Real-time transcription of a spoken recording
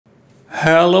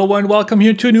Hello and welcome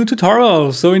here to a new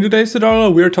tutorial. So in today's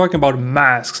tutorial we are talking about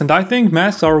masks, and I think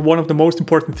masks are one of the most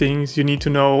important things you need to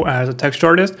know as a texture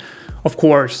artist. Of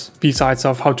course, besides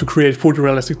of how to create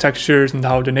photorealistic textures and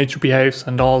how the nature behaves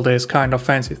and all this kind of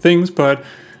fancy things, but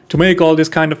to make all these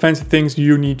kind of fancy things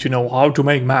you need to know how to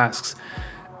make masks.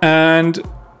 And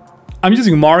I'm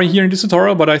using Mari here in this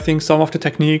tutorial, but I think some of the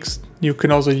techniques you can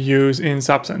also use in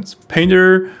Substance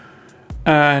Painter,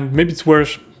 and maybe it's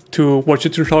worth to watch the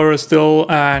tutorial still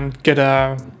and get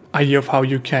an idea of how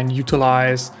you can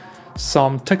utilize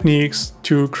some techniques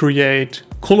to create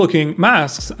cool looking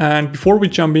masks. And before we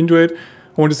jump into it,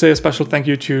 I want to say a special thank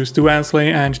you to Stu Ansley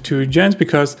and to Jens,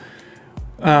 because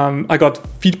I got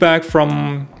feedback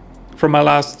from my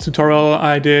last tutorial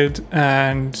I did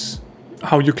and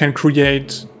how you can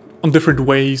create on different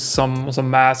ways some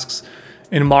masks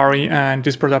in Mari, and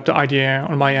this brought up the idea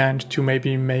on my end to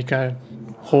maybe make a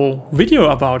whole video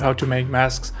about how to make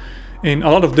masks in a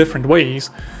lot of different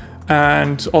ways,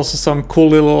 and also some cool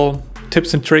little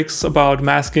tips and tricks about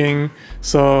masking.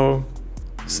 So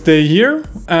stay here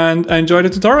and enjoy the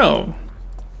tutorial.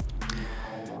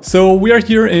 So we are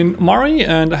here in Mari,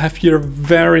 and I have here a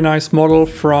very nice model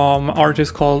from an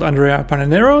artist called Andrea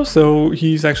Panenero. So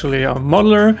he's actually a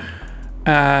modeler,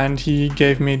 and he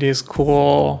gave me this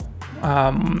cool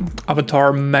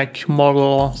avatar mech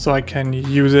model so I can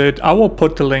use it. I will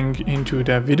put the link into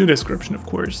the video description, of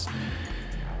course.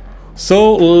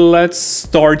 So let's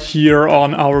start here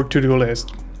on our to-do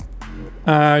list.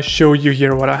 Show you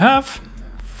here what I have.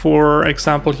 For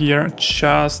example, here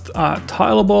just a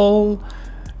tileable.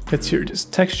 Let's hear this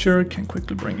texture. Can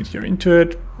quickly bring it here into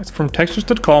it. It's from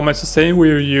textures.com. It's the same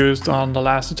we used on the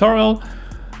last tutorial,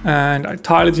 and I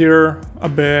tile it here a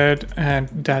bit, and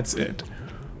that's it.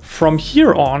 From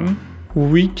here on,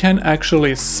 we can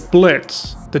actually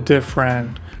split the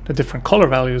different color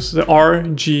values, the R,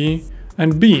 G,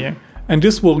 and B, and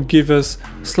this will give us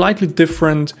slightly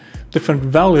different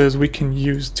values we can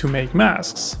use to make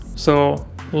masks. So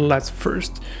let's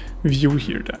first view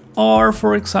here the R,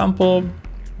 for example.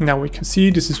 Now we can see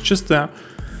this is just the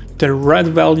red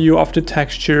value of the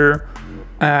texture,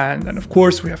 and then of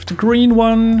course we have the green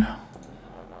one,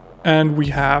 and we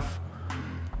have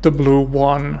the blue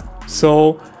one.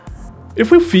 So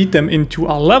if we feed them into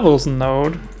a levels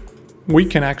node, we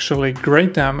can actually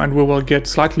grade them and we will get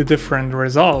slightly different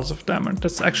results of them, and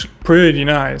that's actually pretty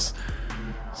nice.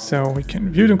 So we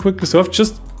can view them quickly. So I've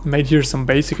just made here some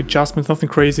basic adjustments, nothing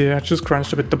crazy. I just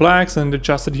crunched a bit the blacks and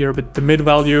adjusted here a bit the mid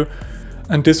value,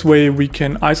 and this way we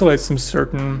can isolate some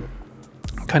certain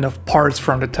kind of parts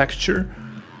from the texture.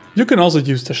 You can also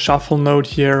use the shuffle node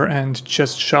here and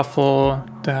just shuffle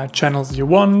the channels you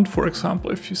want. For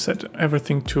example, if you set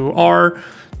everything to R,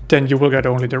 then you will get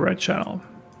only the red channel.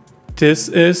 This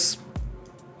is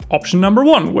option number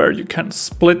one, where you can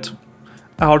split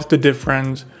out the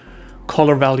different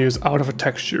color values out of a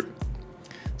texture.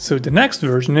 So the next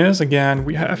version is, again,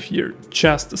 we have here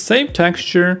just the same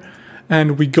texture,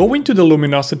 and we go into the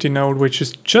luminosity node, which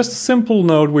is just a simple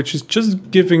node, which is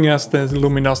just giving us the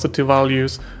luminosity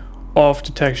values of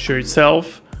the texture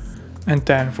itself. And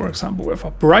then, for example, we have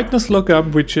a brightness lookup,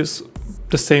 which is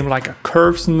the same like a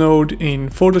curves node in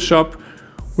Photoshop.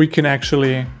 We can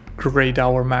actually grade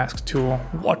our mask to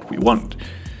what we want.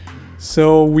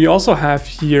 So we also have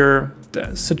here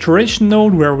the saturation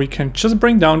node, where we can just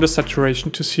bring down the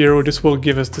saturation to 0. This will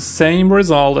give us the same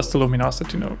result as the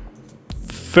luminosity node.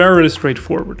 Fairly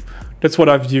straightforward. That's what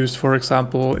I've used, for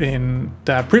example, in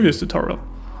the previous tutorial.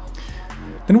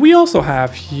 Then we also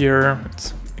have here,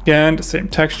 it's again the same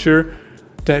texture,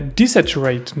 the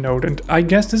desaturate node, and I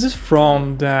guess this is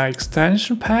from the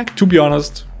extension pack. To be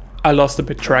honest, I lost a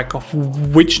bit track of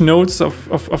which nodes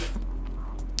of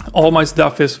all my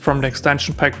stuff is from the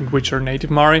extension pack and which are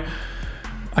native Mari.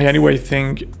 I anyway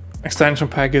think extension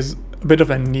pack is a bit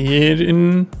of a need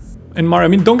in Mari. I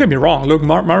mean, don't get me wrong, look,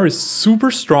 Mari is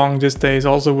super strong these days.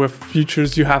 Also with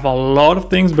features you have a lot of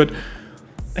things, but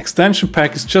extension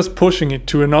pack is just pushing it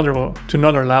to another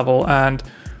level, and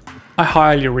I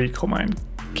highly recommend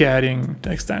getting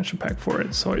the extension pack for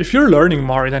it. So if you're learning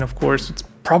Mari, then of course it's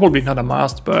probably not a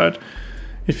must, but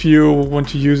if you want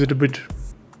to use it a bit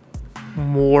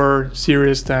more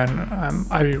serious, then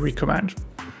I recommend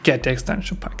get the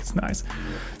extension pack. It's nice.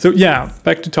 So yeah,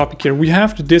 back to topic here. We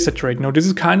have the desaturate node. This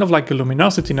is kind of like a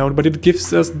luminosity node, but it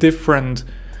gives us different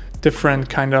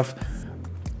kind of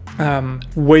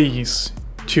ways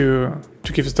to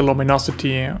give us the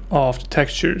luminosity of the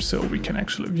texture, so we can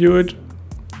actually view it.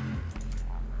 I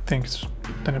think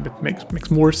then it makes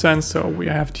more sense. So we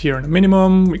have it here in the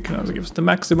minimum. We can also give us the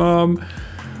maximum.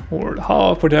 or the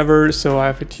half, whatever. So I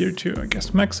have it here to, I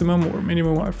guess, maximum or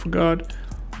minimum, I forgot.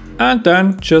 And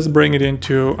then just bring it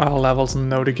into our levels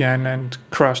node again and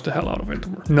crush the hell out of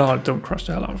it. No, don't crush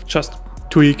the hell out of it, just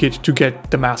tweak it to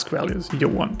get the mask values you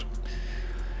want.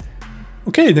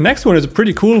 Okay, the next one is a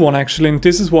pretty cool one actually, and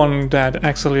this is one that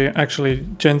actually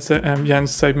Jens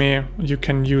said me you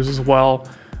can use as well.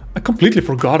 I completely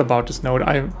forgot about this node.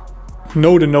 I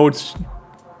know the nodes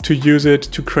to use it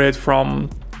to create from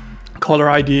color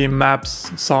ID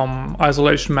maps, some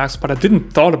isolation maps, but I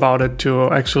didn't thought about it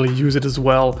to actually use it as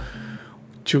well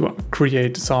to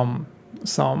create some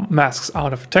masks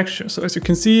out of a texture. So as you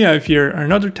can see, I have here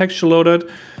another texture loaded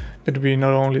that we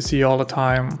not only see all the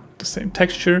time the same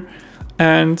texture.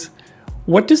 And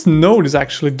what this node is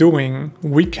actually doing,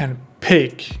 we can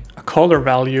pick a color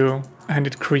value and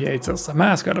it creates us a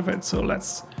mask out of it. So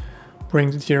let's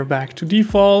bring it here back to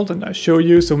default and I show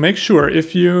you. So make sure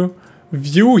if you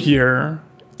view here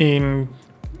in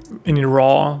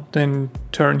raw, then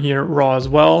turn here raw as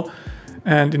well.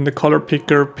 And in the color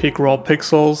picker, pick raw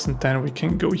pixels, and then we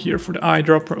can go here for the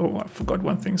eyedropper. Oh, I forgot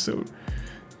one thing. So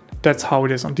that's how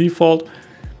it is on default.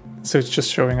 So it's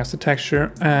just showing us the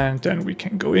texture, and then we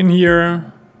can go in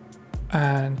here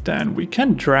and then we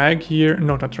can drag here.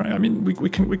 No, not drag. I mean, we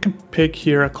can pick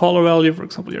here a color value. For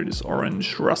example, here this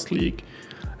orange rust leak.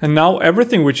 And now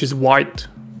everything which is white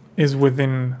is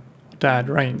within that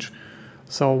range.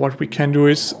 So what we can do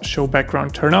is show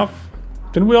background turn off.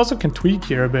 Then we also can tweak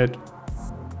here a bit.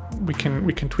 We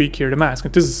can tweak here the mask.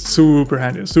 And this is super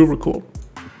handy, super cool,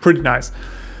 pretty nice.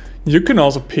 You can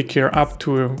also pick here up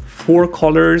to 4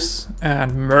 colors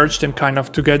and merge them kind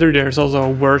of together. There's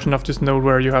also a version of this node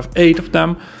where you have 8 of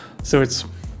them. So it's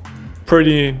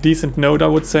pretty decent node, I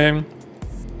would say.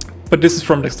 But this is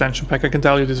from the extension pack. I can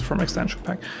tell you this is from extension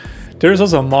pack. There's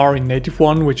also a Mari native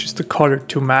one, which is the color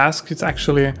to mask. It's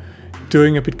actually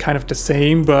doing a bit kind of the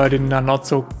same, but in a not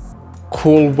so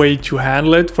cool way to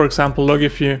handle it. For example, look,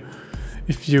 if you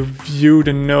view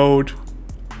the node,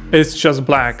 it's just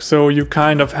black, so you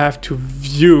kind of have to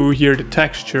view here the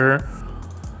texture,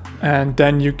 and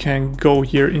then you can go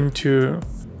here into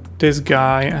this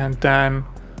guy and then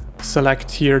select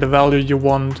here the value you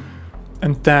want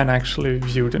and then actually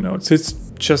view the nodes. It's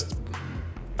just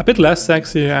a bit less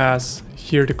sexy as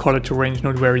here the color to range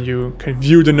node where you can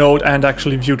view the node and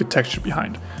actually view the texture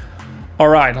behind.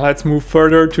 Alright, let's move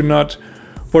further to not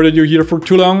bother you here for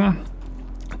too long.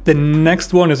 The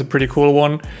next one is a pretty cool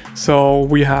one. So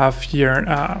we have here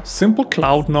a simple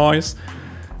cloud noise,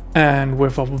 and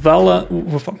with a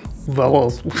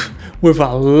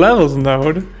levels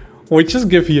node, we just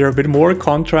give here a bit more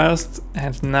contrast.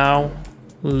 And now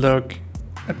look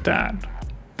at that.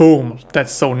 Boom,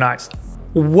 that's so nice.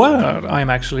 What I'm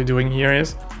actually doing here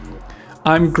is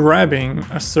I'm grabbing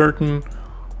a certain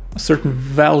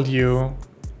value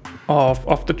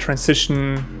of the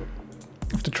transition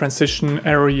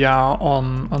area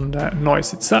on the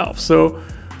noise itself. So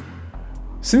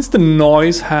since the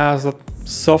noise has a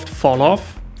soft fall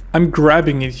off, I'm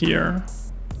grabbing it here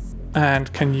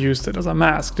and can use it as a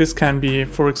mask. This can be,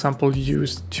 for example,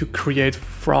 used to create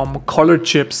from color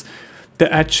chips the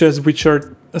edges which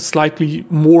are slightly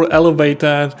more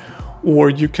elevated, or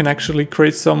you can actually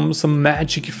create some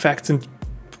magic effects and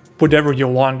whatever you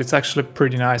want. It's actually a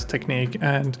pretty nice technique,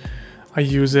 and I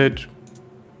use it,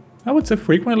 I would say,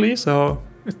 frequently. So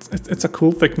it's a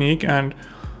cool technique. And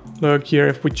look here,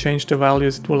 if we change the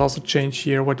values, it will also change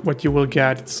here what you will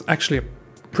get. It's actually a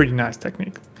pretty nice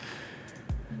technique.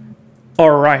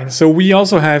 All right, so we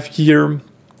also have here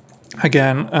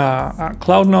again a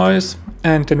cloud noise,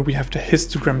 and then we have the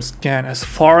histogram scan. As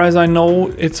far as I know,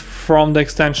 it's from the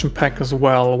extension pack as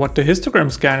well. What the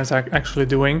histogram scan is actually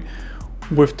doing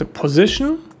with the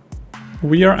position,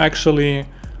 we are actually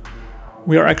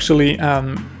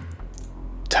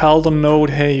tell the node,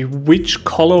 hey, which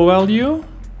color value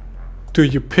do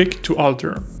you pick to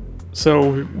alter?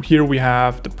 So here we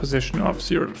have the position of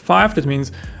 0 to 5. That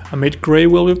means a mid-gray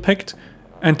will be picked,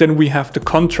 and then we have the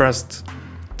contrast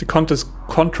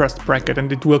bracket,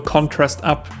 and it will contrast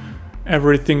up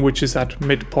everything which is at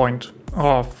midpoint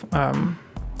of a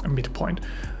midpoint,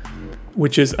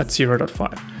 which is at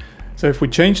 0.5. So if we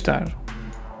change that,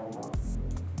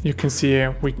 you can see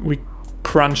we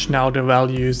crunch now the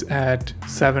values at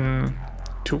 7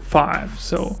 to 5.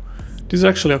 So this is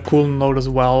actually a cool node as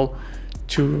well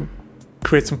to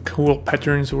create some cool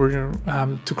patterns, or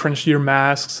to crunch your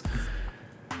masks.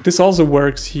 This also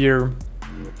works here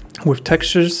with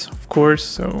textures, of course.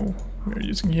 So we're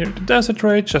using here the desert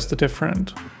rate, just a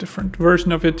different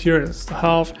version of it here. That's the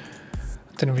half.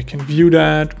 Then we can view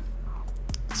that.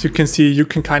 As you can see, you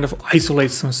can kind of isolate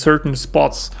some certain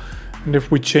spots And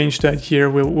if we change that here,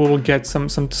 we'll get some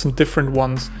different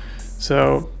ones.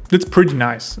 So it's pretty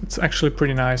nice. It's actually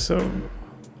pretty nice. So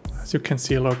as you can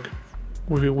see, look,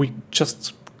 we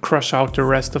just crush out the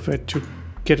rest of it to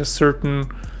get a certain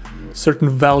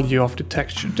value of the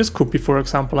texture. This could be, for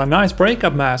example, a nice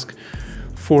breakup mask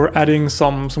for adding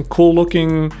some cool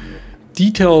looking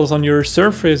details on your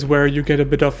surface where you get a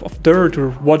bit of dirt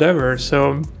or whatever.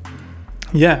 So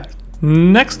yeah,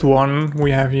 next one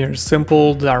we have here,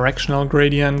 simple directional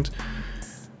gradient,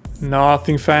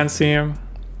 nothing fancy.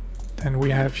 Then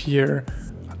we have here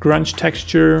a grunge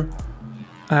texture,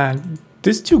 and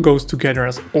this two goes together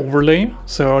as overlay.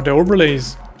 So the overlay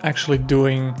is actually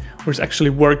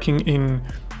working in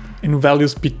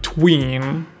values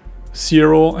between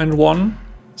 0 and 1,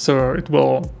 so it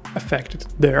will affect it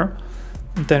there.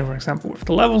 And then, for example, with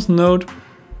the levels node,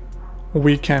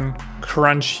 we can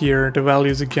crunch here the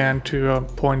values again to a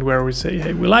point where we say,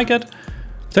 hey, we like it.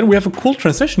 Then we have a cool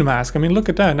transition mask. I mean, look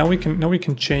at that. Now we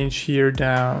can change here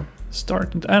the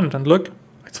start and end, and look,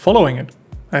 it's following it.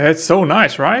 It's so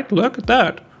nice, right? Look at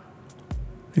that.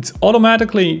 It's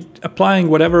automatically applying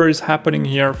whatever is happening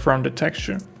here from the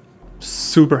texture.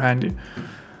 Super handy.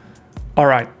 All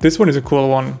right, this one is a cool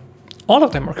one. All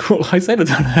of them are cool. I say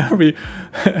that on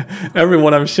every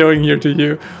one I'm showing here to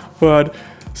you. But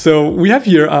so we have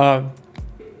here an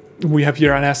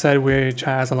asset which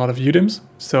has a lot of UDIMs.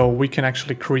 So we can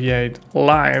actually create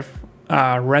live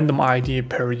random ID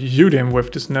per UDIM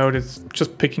with this node. It's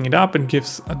just picking it up and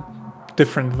gives a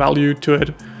different value to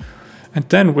it. And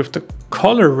then with the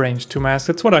color range to mask,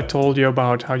 that's what I told you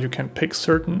about, how you can pick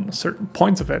certain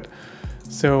points of it.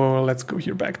 So let's go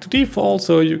here back to default,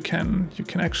 so you can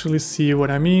actually see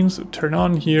what I mean. So turn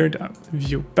on here the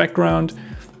view background,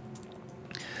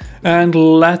 and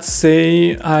let's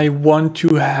say I want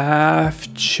to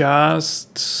have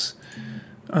just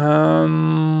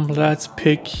let's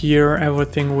pick here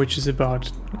everything which is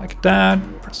about like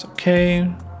that. Press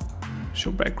OK.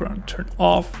 Show background, turn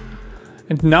off,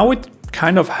 and now it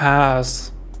kind of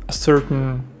has a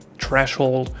certain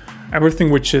threshold. Everything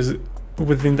which is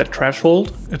within that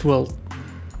threshold, it will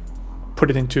put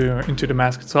it into the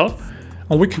mask itself,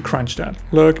 and we can crunch that.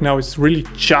 Look, now it's really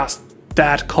just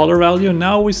that color value.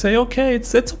 Now we say, okay,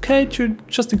 it's okay to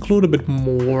just include a bit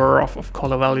more of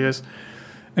color values.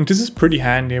 And this is pretty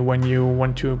handy when you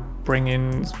want to bring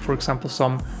in, for example,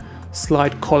 some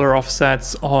slight color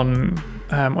offsets on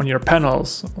your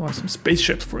panels, or some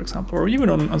spaceships, for example, or even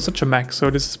on such a Mac. So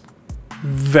this is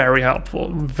very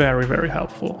helpful, very, very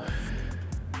helpful.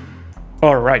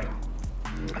 All right,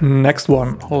 next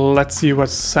one. Let's see what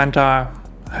Santa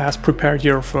has prepared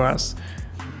here for us.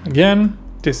 Again,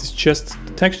 this is just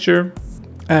the texture,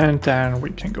 and then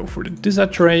we can go for the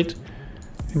desaturate,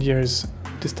 and here's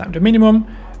this time the minimum.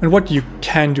 And what you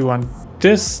can do on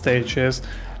this stage is,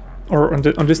 or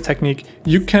on this technique,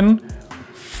 you can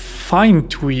fine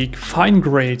tweak, fine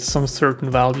grade some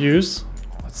certain values.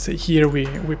 Let's say here we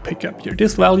pick up here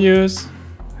these values,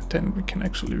 and then we can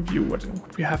actually view what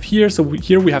we have here. So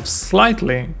here we have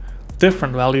slightly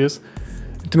different values,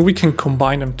 and then we can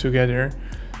combine them together.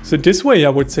 So this way I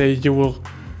would say you will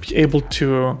be able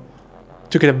to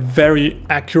get a very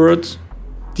accurate,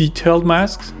 detailed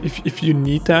mask. If you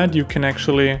need that, you can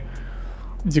actually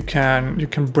you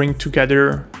can bring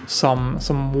together some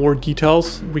more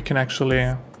details. We can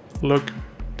actually look,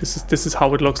 this is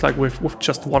how it looks like with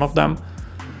just one of them.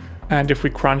 And if we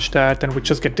crunch that, then we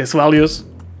just get these values,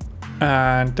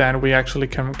 and then we actually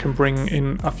can bring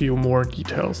in a few more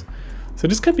details. So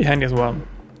this can be handy as well.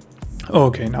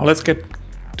 Okay, now let's get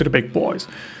to the big boys.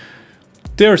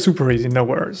 They're super easy, no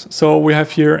worries. So we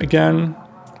have here again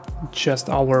just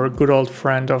our good old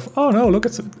friend of, oh no, look,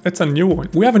 it's a new one.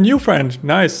 We have a new friend.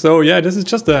 Nice. So yeah, this is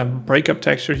just a breakup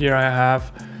texture here I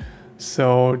have.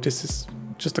 So this is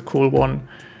just a cool one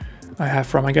I have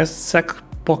from, I guess, Zack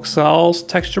Boxalls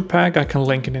Texture pack. I can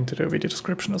link it into the video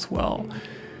description as well.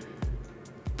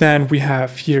 Then we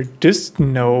have here this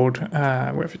node. We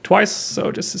have it twice.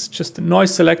 So this is just a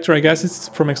noise selector. I guess it's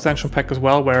from extension pack as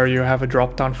well, where you have a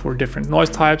drop down for different noise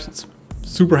types. It's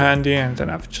super handy. And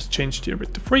then I've just changed here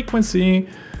with the frequency,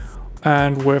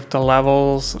 and with the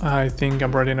levels, I think I'm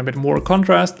brought in a bit more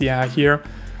contrast. Yeah, here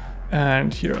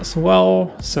and here as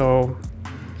well. So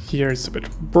here it's a bit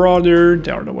broader,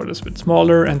 the other one is a bit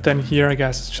smaller, and then here I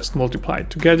guess it's just multiplied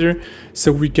together,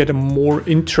 so we get a more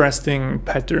interesting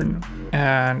pattern.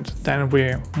 And then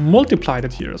we multiply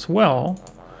it here as well,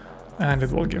 and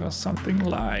it will give us something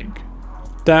like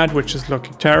that, which is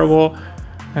looking terrible.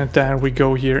 And then we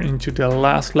go here into the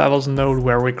last levels node,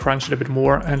 where we crunch it a bit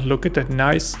more, and look at that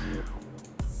nice,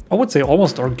 I would say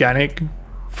almost organic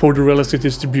photorealistic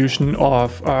distribution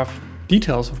of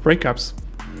details, of breakups.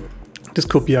 This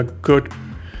could be a good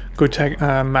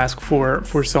mask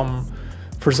for some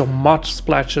mud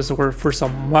splashes or for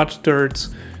some mud dirt.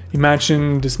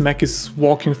 Imagine this mech is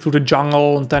walking through the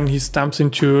jungle and then he stamps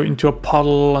into a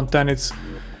puddle, and then it's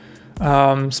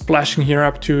splashing here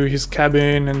up to his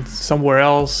cabin and somewhere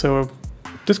else. So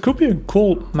this could be a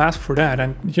cool mask for that.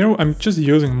 And you know, I'm just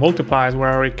using multiplies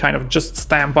where I kind of just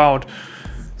stamp out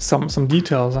some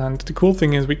details, and the cool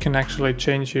thing is we can actually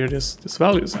change here this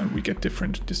values and we get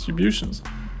different distributions.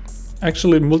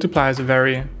 Actually, multiply is a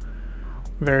very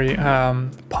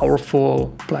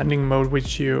powerful blending mode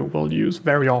which you will use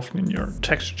very often in your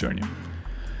texture journey.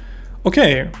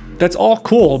 Okay, that's all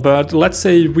cool, but let's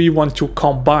say we want to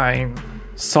combine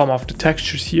some of the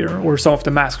textures here or some of the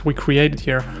masks we created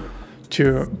here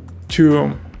to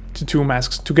two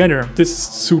masks together. This is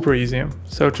super easy.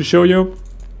 So to show you,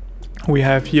 we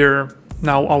have here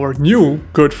now our new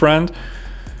good friend,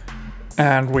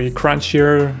 and we crunch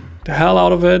here the hell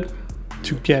out of it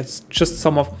to get just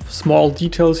some of small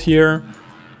details here.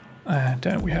 And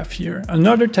then we have here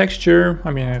another texture. I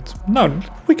mean,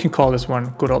 we can call this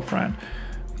one good old friend.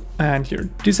 And here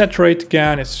desaturate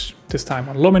again, it's this time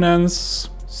on luminance,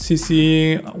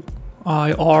 CCIR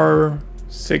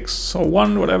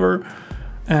 601, whatever.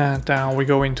 And then we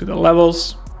go into the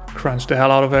levels, crunch the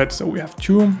hell out of it. So we have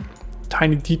two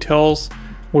tiny details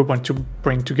we want to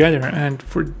bring together. And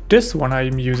for this one,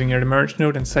 I'm using here the merge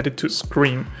node and set it to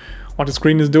screen. What the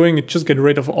screen is doing, it just gets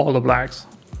rid of all the blacks.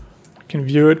 You can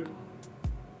view it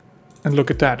and look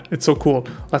at that. It's so cool.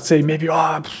 Let's say maybe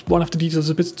one of the details is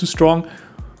a bit too strong.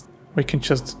 We can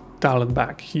just dial it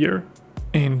back here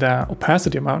in the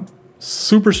opacity amount.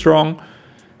 Super strong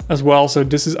as well. So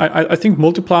this is, I think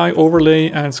multiply, overlay,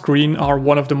 and screen are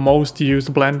one of the most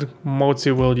used blend modes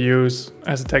you will use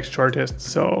as a texture artist.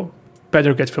 So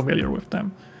better get familiar with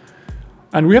them.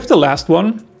 And we have the last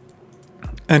one.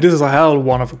 And this is a hell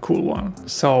one of a cool one.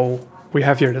 So we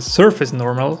have here the surface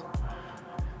normal.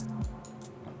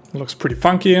 It looks pretty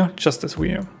funky, just as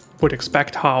we would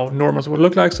expect how normals would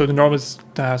look like. So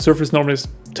the surface normal is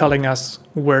telling us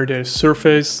where the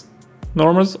surface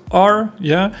normals are,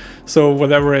 yeah. So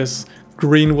whatever is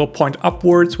green will point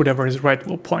upwards, whatever is red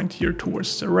will point here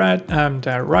towards the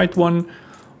right one.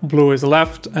 Blue is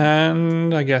left,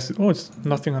 and I guess it's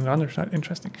nothing on the other side.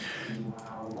 Interesting.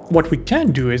 What we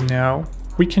can do is now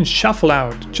we can shuffle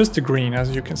out just the green.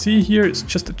 As you can see here, it's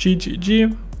just a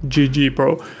GG,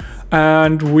 bro.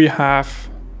 And we have,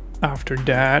 after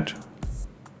that,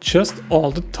 just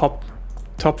all the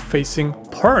top facing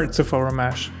parts of our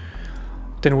mesh.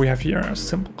 Then we have here a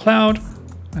simple cloud,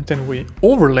 and then we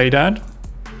overlay that.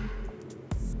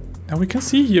 Now we can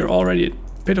see here already a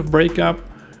bit of breakup.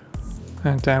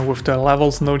 And then with the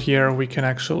levels node here, we can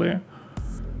actually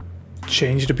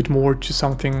change it a bit more to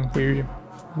something we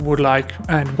would like.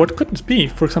 And what could this be?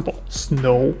 For example,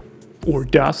 snow or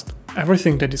dust,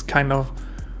 everything that is kind of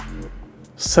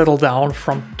settled down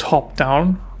from top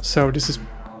down. So this is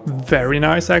very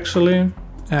nice actually.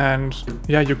 And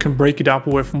yeah, you can break it up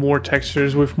with more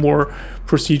textures, with more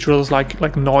procedurals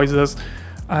like noises,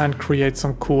 and create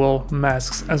some cool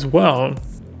masks as well.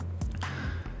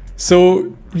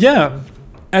 So yeah,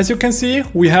 as you can see,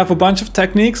 we have a bunch of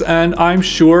techniques, and I'm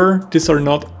sure these are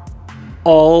not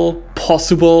all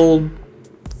possible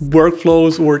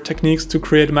workflows or techniques to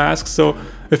create masks. So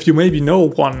if you maybe know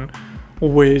one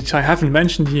which I haven't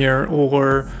mentioned here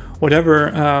or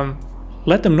whatever,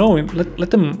 let them know.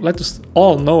 Let us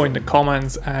all know in the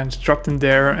comments and drop them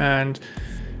there. And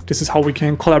this is how we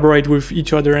can collaborate with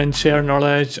each other and share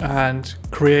knowledge and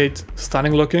create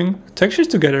stunning looking textures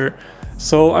together.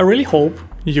 So I really hope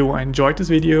you enjoyed this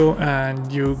video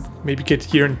and you maybe get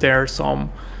here and there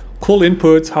some cool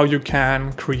inputs how you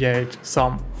can create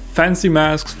some fancy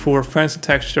masks for fancy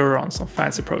texture on some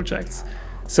fancy projects.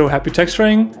 So happy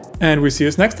texturing, and we see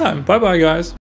us next time. Bye bye guys.